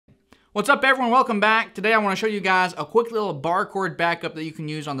What's up everyone, welcome back. Today I want to show you guys a quick little bar chord backup that you can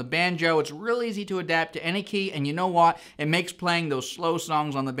use on the banjo. It's real easy to adapt to any key, and you know what? It makes playing those slow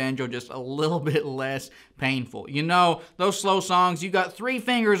songs on the banjo just a little bit less painful. You know, those slow songs, you got three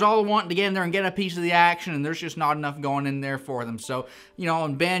fingers all wanting to get in there and get a piece of the action, and there's just not enough going in there for them. So, you know,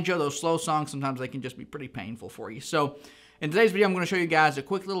 on banjo, those slow songs, sometimes they can just be pretty painful for you. So, in today's video, I'm going to show you guys a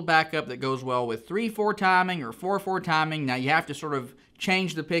quick little backup that goes well with 3/4 timing or 4/4 timing. Now, you have to sort of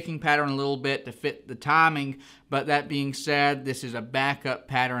change the picking pattern a little bit to fit the timing, but that being said, this is a backup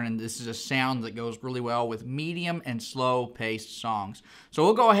pattern, and this is a sound that goes really well with medium and slow-paced songs. So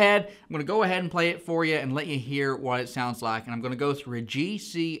we'll go ahead, I'm going to go ahead and play it for you and let you hear what it sounds like, and I'm going to go through a G,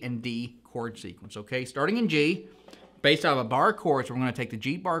 C, and D chord sequence, okay? Starting in G, based out of a bar chord, so we're going to take the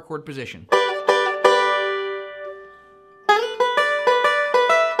G bar chord position.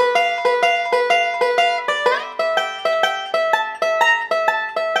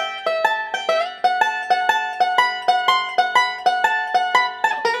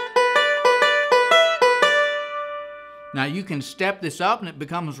 Now you can step this up and it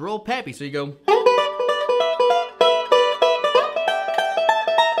becomes real peppy, so you go.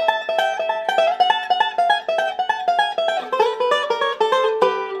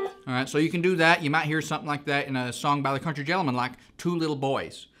 Alright, so you can do that. You might hear something like that in a song by the Country Gentlemen, like Two Little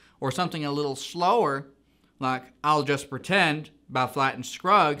Boys. Or something a little slower, like I'll Just Pretend by Flatt and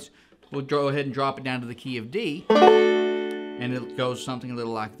Scruggs. We'll go ahead and drop it down to the key of D. And it goes something a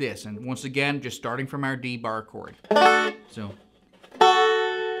little like this. And once again, just starting from our D bar chord. So,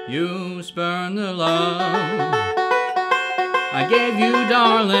 you spurn the love I gave you,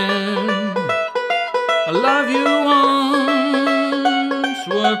 darling. I love you once,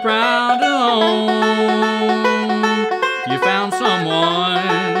 were proud to own. You found someone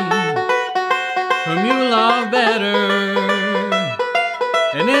whom you love better,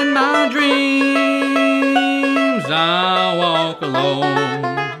 and in my dreams I walk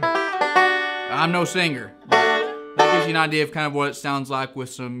alone. I'm no singer, but that gives you an idea of kind of what it sounds like with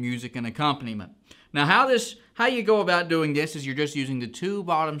some music and accompaniment. Now how you go about doing this is you're just using the two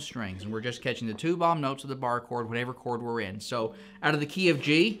bottom strings, and we're just catching the two bottom notes of the bar chord, whatever chord we're in. So out of the key of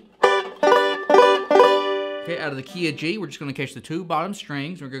G, okay, out of the key of G, we're just going to catch the two bottom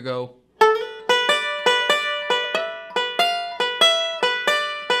strings. We're going to go.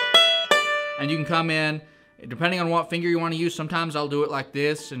 And you can come in, depending on what finger you want to use. Sometimes I'll do it like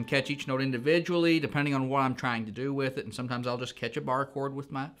this and catch each note individually, depending on what I'm trying to do with it. And sometimes I'll just catch a bar chord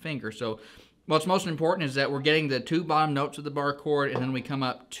with my finger. So what's most important is that we're getting the two bottom notes of the bar chord, and then we come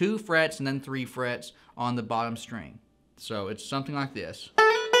up 2 frets and then 3 frets on the bottom string. So it's something like this.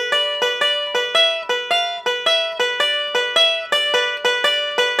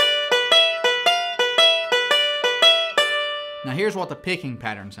 Now here's what the picking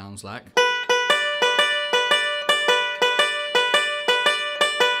pattern sounds like.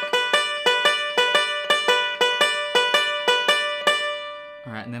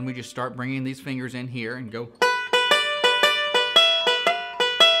 Alright, and then we just start bringing these fingers in here and go.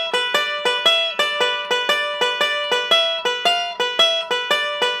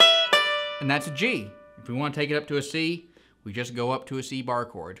 And that's a G. If we want to take it up to a C, we just go up to a C bar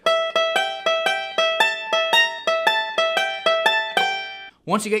chord.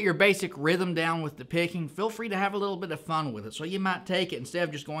 Once you get your basic rhythm down with the picking, feel free to have a little bit of fun with it. So you might take it, instead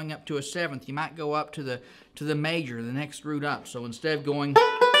of just going up to a 7th, you might go up to the major, the next root up. So instead of going,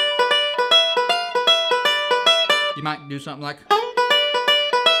 you might do something like,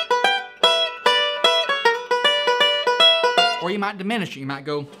 or you might diminish it. You might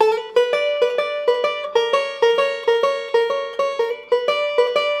go.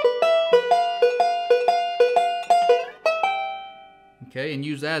 Okay, and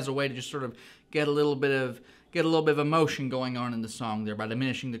use that as a way to just sort of get a little bit of emotion going on in the song there by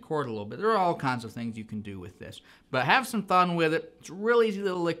diminishing the chord a little bit. There are all kinds of things you can do with this. But have some fun with it. It's a real easy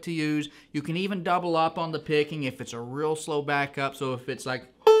little lick to use. You can even double up on the picking if it's a real slow backup. So if it's like,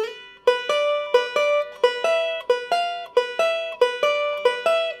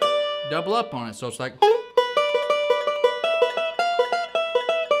 double up on it. So it's like,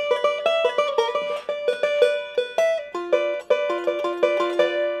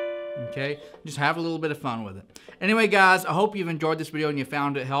 okay, just have a little bit of fun with it. Anyway, guys, I hope you've enjoyed this video and you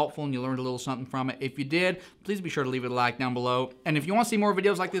found it helpful and you learned a little something from it. If you did, please be sure to leave it a like down below. And if you want to see more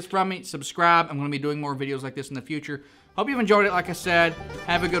videos like this from me, subscribe. I'm going to be doing more videos like this in the future. Hope you've enjoyed it, like I said.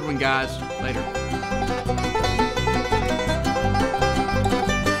 Have a good one, guys. Later.